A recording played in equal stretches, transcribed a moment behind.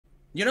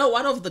You know,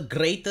 one of the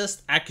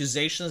greatest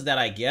accusations that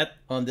I get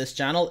on this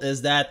channel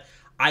is that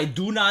I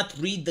do not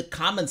read the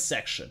comment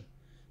section.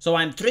 So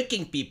I'm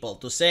tricking people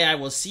to say I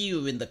will see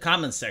you in the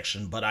comment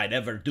section, but I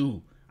never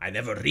do. I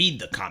never read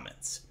the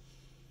comments.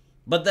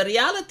 But the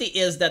reality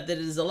is that it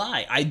is a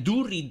lie. I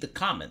do read the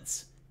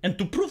comments. And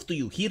to prove to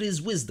you, here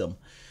is wisdom.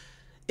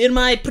 In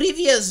my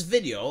previous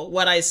video,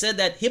 when I said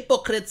that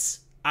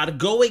hypocrites are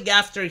going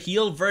after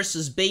heel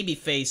versus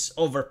babyface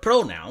over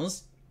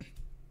pronouns,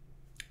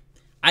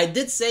 I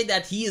did say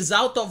that he is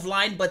out of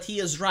line, but he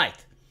is right.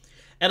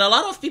 And a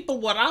lot of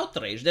people were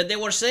outraged that they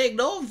were saying,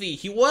 no, V,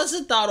 he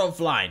wasn't out of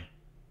line.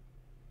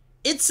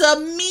 It's a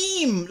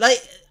meme.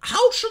 Like,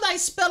 how should I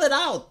spell it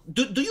out?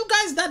 Do you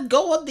guys not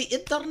go on the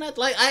internet?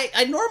 Like,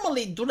 I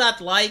normally do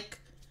not like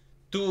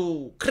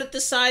to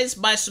criticize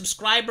my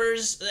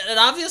subscribers. And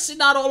obviously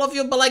not all of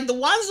you, but like the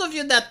ones of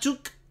you that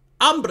took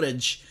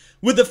umbrage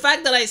with the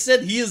fact that I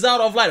said he is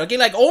out of line. Okay,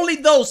 like only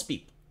those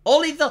people.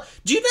 Only those.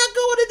 Do you not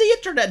go on the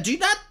internet? Do you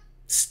not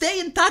stay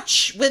in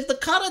touch with the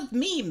current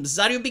memes?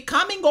 Are you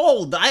becoming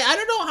old? I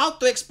don't know how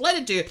to explain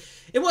it to you.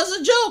 It was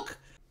a joke.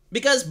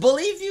 Because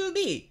believe you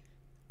me,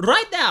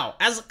 right now,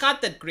 as a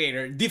content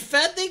creator,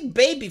 defending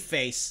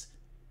babyface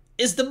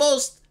is the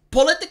most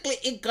politically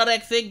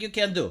incorrect thing you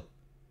can do.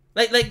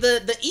 Like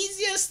the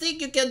easiest thing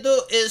you can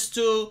do is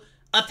to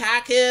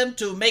attack him,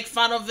 to make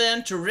fun of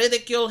him, to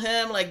ridicule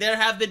him. Like there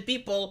have been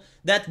people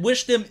that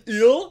wished him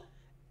ill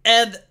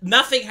and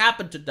nothing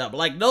happened to them.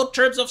 Like no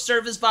terms of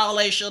service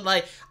violation.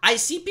 Like I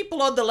see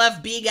people on the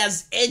left being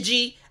as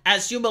edgy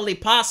as humanly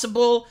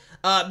possible,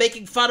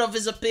 making fun of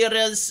his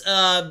appearance.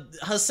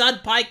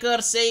 Hassan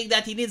Piker saying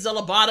that he needs a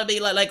lobotomy.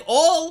 Like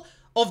all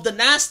of the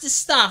nasty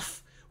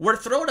stuff were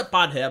thrown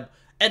upon him,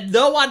 and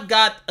no one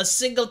got a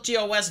single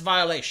TOS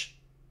violation.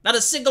 Not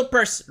a single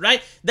person,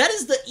 right? That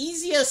is the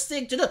easiest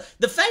thing to do.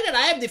 The fact that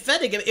I am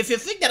defending him, if you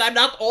think that I'm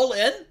not all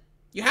in,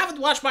 you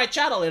haven't watched my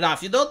channel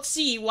enough. You don't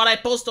see what I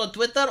post on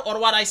Twitter or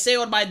what I say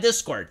on my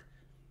Discord.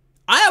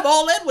 I am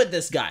all in with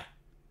this guy.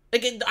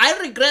 Like, I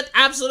regret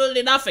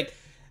absolutely nothing.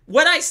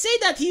 When I say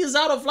that he is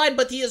out of line,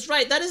 but he is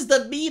right, that is the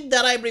meme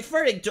that I'm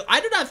referring to. I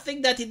do not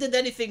think that he did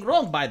anything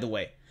wrong, by the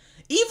way.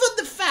 Even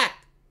the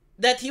fact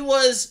that he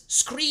was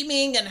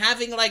screaming and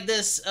having like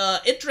this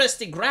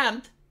interesting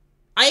rant,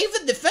 I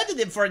even defended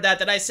him for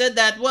that, and I said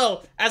that,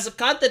 well, as a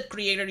content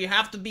creator, you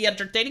have to be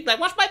entertaining. Like,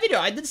 watch my video,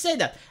 I did say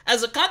that.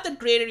 As a content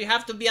creator, you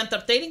have to be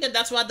entertaining, and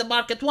that's what the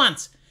market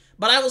wants.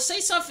 But I will say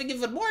something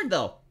even more,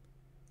 though.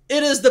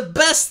 It is the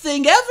best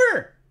thing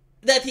ever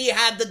that he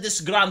had the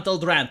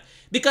disgruntled rant,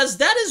 because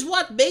that is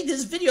what made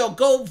his video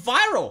go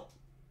viral.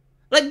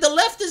 Like, the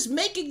left is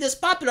making this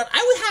popular.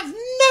 I would have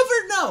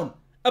never known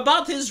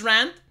about his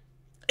rant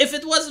if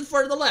it wasn't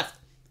for the left.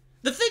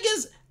 The thing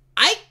is,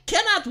 I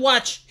cannot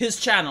watch his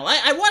channel.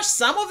 I watch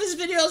some of his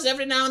videos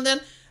every now and then,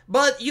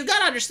 but you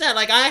gotta understand,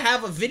 like, I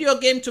have a video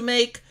game to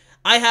make.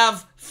 I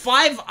have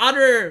 5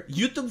 other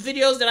YouTube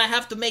videos that I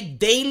have to make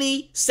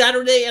daily,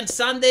 Saturday and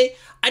Sunday.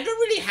 I don't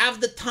really have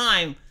the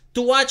time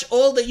to watch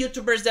all the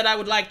YouTubers that I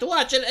would like to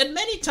watch. And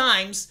many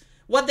times,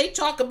 what they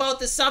talk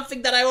about is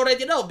something that I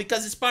already know,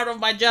 because it's part of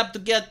my job to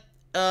get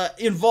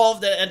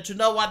involved and to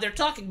know what they're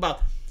talking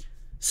about.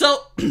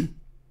 So,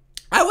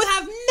 I would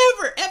have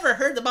never ever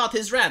heard about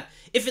his rant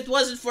if it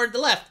wasn't for the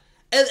left.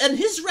 And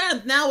his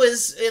rant now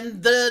is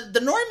in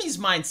the normies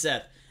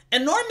mindset.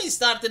 And normies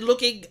started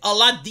looking a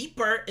lot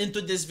deeper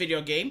into this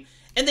video game,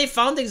 and they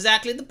found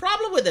exactly the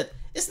problem with it.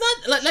 It's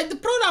not like the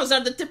pronouns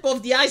are the tip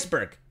of the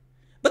iceberg,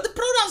 but the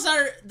pronouns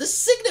are the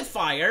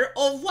signifier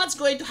of what's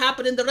going to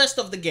happen in the rest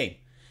of the game.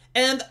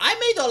 And I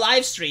made a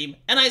live stream,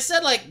 and I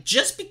said, like,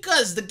 just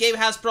because the game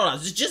has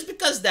pronouns, just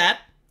because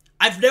that,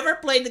 I've never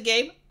played the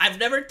game, I've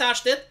never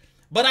touched it,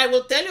 but I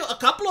will tell you a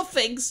couple of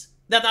things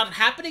that are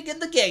happening in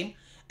the game,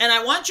 and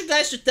I want you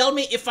guys to tell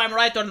me if I'm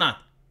right or not.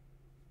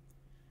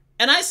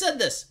 And I said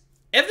this: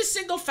 every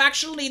single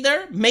faction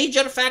leader,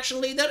 major faction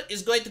leader,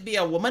 is going to be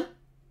a woman.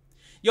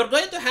 You're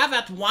going to have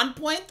at one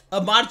point a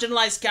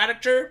marginalized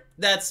character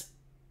that's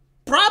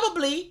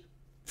probably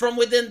from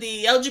within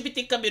the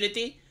LGBT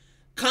community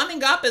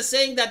coming up and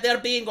saying that they're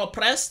being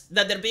oppressed,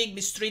 that they're being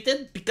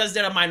mistreated because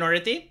they're a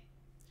minority.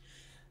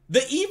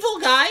 The evil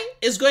guy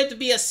is going to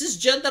be a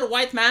cisgender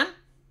white man.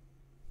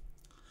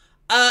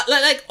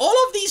 Like all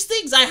of these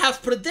things I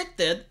have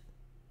predicted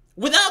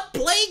without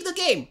playing the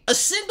game a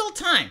single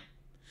time.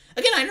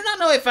 Again, I do not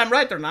know if I'm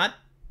right or not,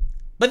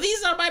 but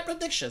these are my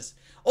predictions.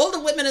 All the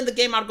women in the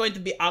game are going to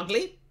be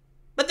ugly.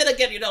 But then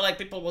again, you know, like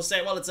people will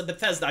say, well, it's a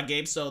Bethesda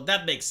game, so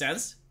that makes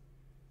sense.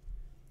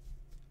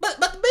 But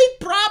the main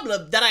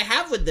problem that I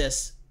have with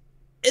this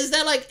is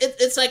that, like,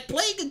 it's like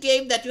playing a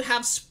game that you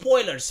have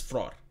spoilers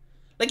for.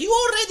 Like, you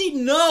already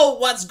know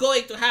what's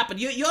going to happen.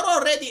 You're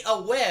already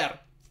aware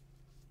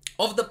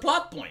of the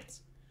plot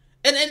points.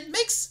 And it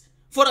makes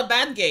for a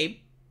bad game.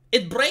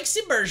 It breaks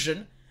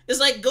immersion. It's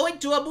like going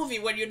to a movie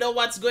where you know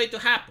what's going to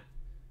happen.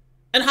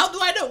 And how do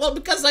I know? Well,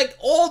 because like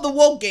all the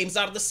woke games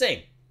are the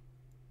same.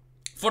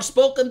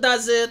 Forspoken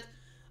does it.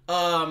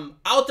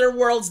 Outer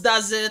Worlds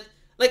does it.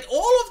 Like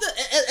all of the...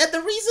 And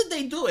the reason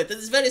they do it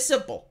is very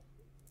simple.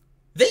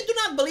 They do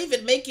not believe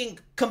in making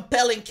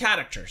compelling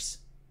characters.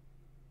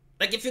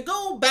 Like if you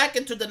go back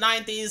into the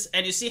 90s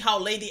and you see how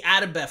Lady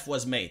Annabeth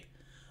was made,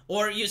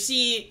 or you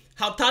see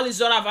how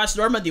Tali'Zorah of West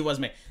Normandy was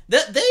made, they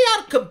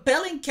are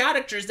compelling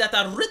characters that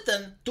are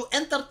written to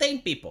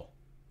entertain people.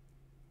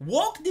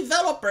 Woke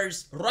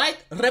developers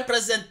write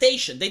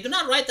representation. They do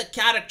not write a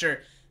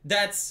character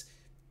that's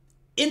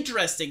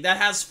interesting, that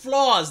has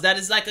flaws, that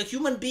is like a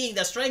human being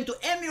that's trying to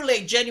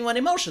emulate genuine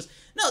emotions.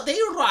 No, they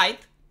write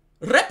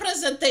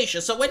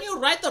representation. So when you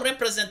write a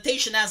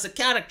representation as a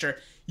character,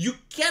 you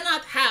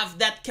cannot have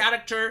that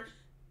character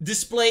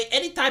display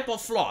any type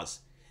of flaws.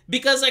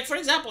 Because, like, for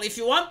example, if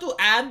you want to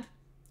add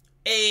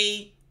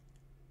a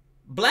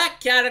black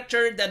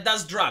character that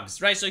does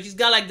drugs, right? So he's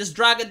got like this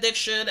drug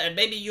addiction and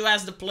maybe you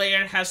as the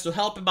player has to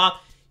help him out.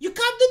 You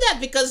can't do that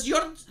because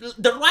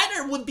the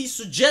writer would be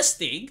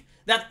suggesting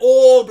that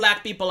all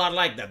black people are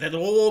like that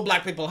all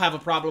black people have a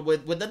problem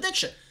with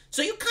addiction.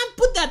 So you can't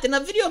put that in a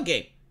video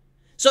game.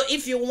 So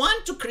if you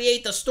want to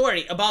create a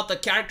story about a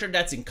character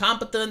that's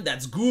incompetent,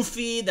 that's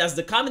goofy, that's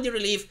the comedy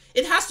relief,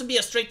 it has to be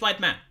a straight white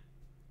man.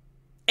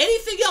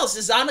 Anything else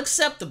is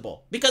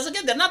unacceptable. Because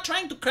again, they're not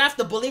trying to craft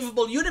a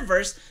believable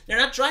universe. They're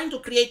not trying to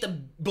create a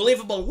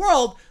believable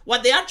world.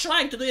 What they are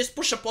trying to do is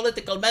push a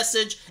political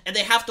message and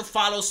they have to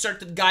follow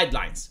certain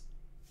guidelines.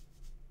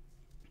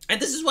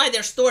 And this is why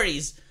their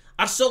stories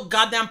are so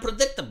goddamn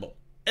predictable.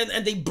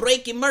 And they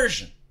break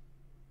immersion.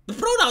 The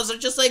pronouns are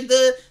just like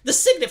the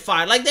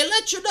signifier. Like they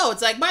let you know.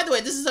 It's like, by the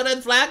way, this is a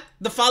red flag.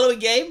 The following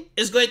game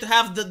is going to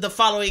have the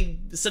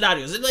following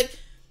scenarios. It's like,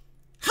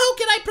 how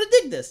can I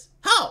predict this?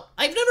 How?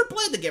 I've never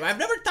played the game. I've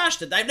never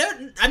touched it.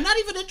 I'm not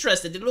even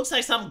interested. It looks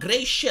like some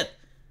gray shit.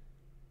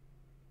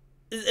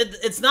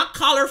 It's not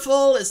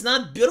colorful. It's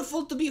not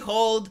beautiful to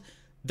behold.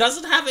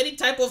 Doesn't have any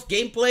type of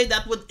gameplay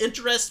that would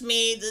interest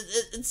me.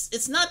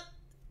 It's not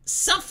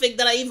something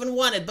that I even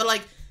wanted. But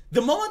like,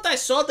 the moment I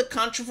saw the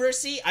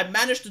controversy, I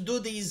managed to do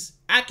these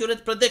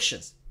accurate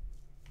predictions.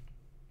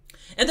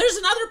 And there's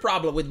another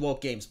problem with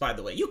woke games, by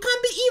the way. You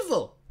can't be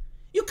evil.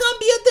 You can't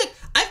be a dick.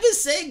 I've been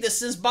saying this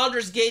since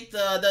Baldur's Gate,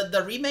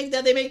 the remake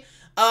that they made.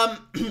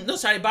 No,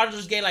 sorry,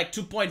 Baldur's Gate like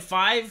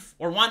 2.5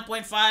 or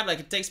 1.5, like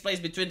it takes place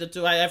between the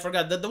two. I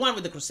forgot, the one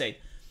with the Crusade.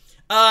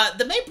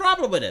 The main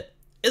problem with it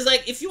is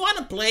like, if you want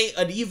to play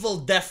an evil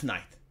Death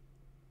Knight,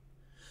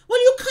 well,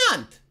 you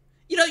can't.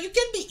 You know, you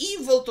can be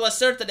evil to a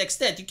certain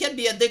extent. You can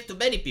be a dick to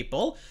many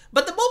people.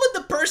 But the moment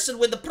the person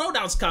with the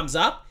pronouns comes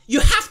up, you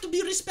have to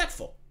be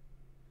respectful.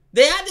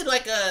 They added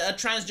like a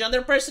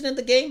transgender person in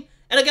the game.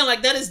 And again,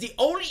 like that is the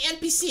only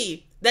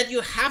NPC that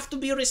you have to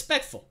be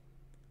respectful.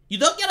 You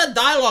don't get a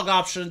dialogue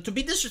option to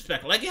be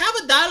disrespectful. Like you have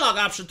a dialogue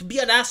option to be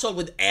an asshole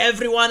with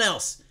everyone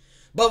else.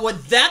 But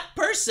with that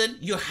person,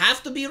 you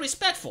have to be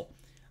respectful.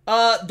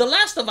 The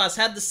Last of Us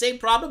had the same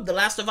problem. The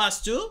Last of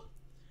Us 2.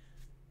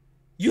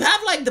 You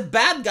have like the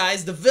bad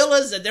guys, the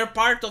villains, and they're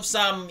part of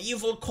some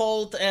evil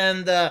cult,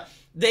 and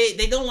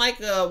they don't like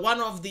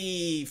one of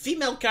the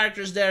female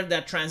characters there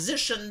that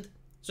transitioned.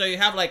 So you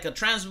have like a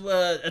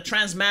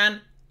trans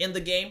man in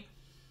the game.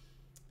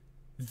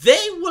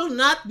 They will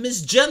not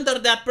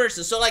misgender that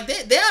person. So like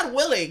they are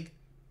willing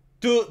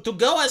to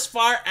go as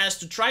far as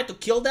to try to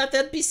kill that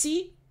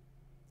NPC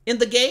in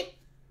the game,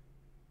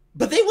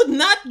 but they would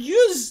not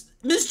use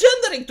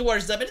misgendering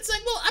towards them. And it's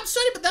like, well, I'm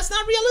sorry, but that's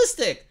not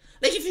realistic.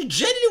 Like, if you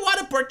genuinely want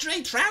to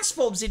portray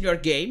transphobes in your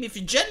game, if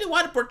you genuinely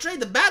want to portray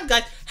the bad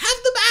guys,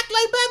 have them act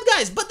like bad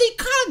guys, but they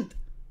can't.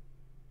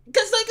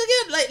 Because, like,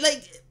 again,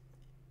 like,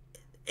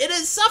 it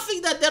is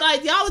something that their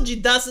ideology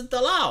doesn't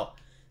allow.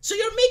 So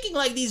you're making,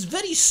 like, these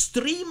very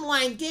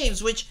streamlined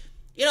games, which,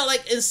 you know,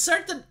 like, in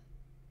certain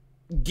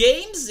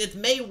games, it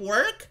may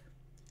work,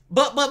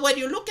 but when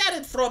you look at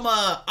it from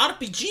a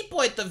RPG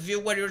point of view,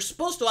 where you're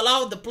supposed to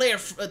allow the player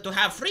to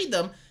have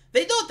freedom,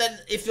 they don't.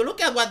 And if you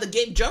look at what the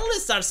game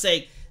journalists are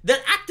saying,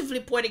 they're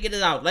actively pointing it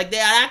out. Like, they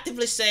are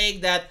actively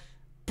saying that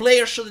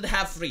players shouldn't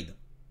have freedom.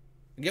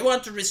 They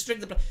want to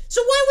restrict the play.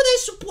 So why would I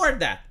support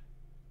that?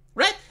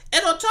 Right?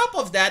 And on top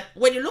of that,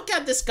 when you look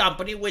at this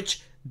company,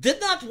 which did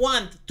not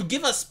want to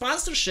give a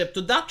sponsorship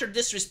to Dr.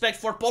 Disrespect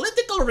for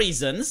political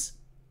reasons,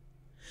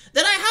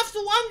 then I have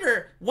to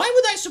wonder, why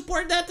would I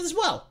support that as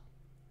well?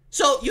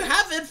 So you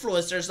have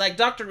influencers like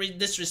Dr.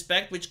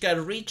 Disrespect, which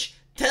can reach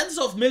tens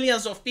of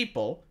millions of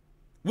people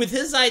with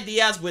his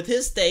ideas, with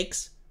his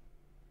takes.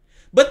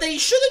 But they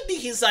shouldn't be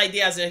his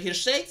ideas and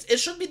his takes. It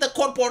should be the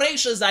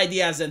corporation's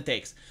ideas and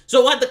takes.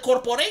 So what the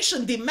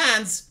corporation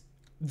demands,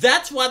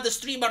 that's what the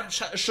streamer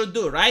should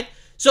do, right?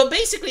 So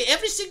basically,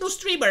 every single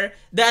streamer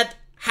that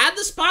had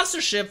the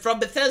sponsorship from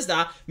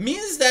Bethesda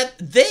means that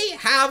they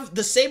have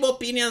the same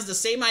opinions, the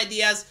same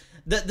ideas,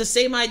 the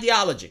same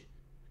ideology.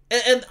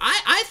 And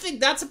I think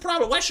that's a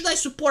problem. Why should I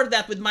support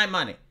that with my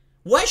money?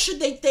 Why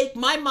should they take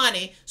my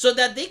money so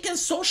that they can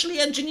socially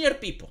engineer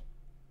people?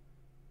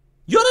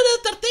 You're an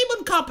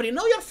entertainment company.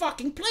 Know your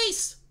fucking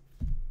place.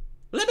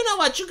 Let me know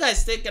what you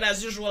guys think. And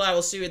as usual, I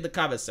will see you in the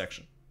comment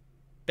section.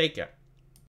 Take care.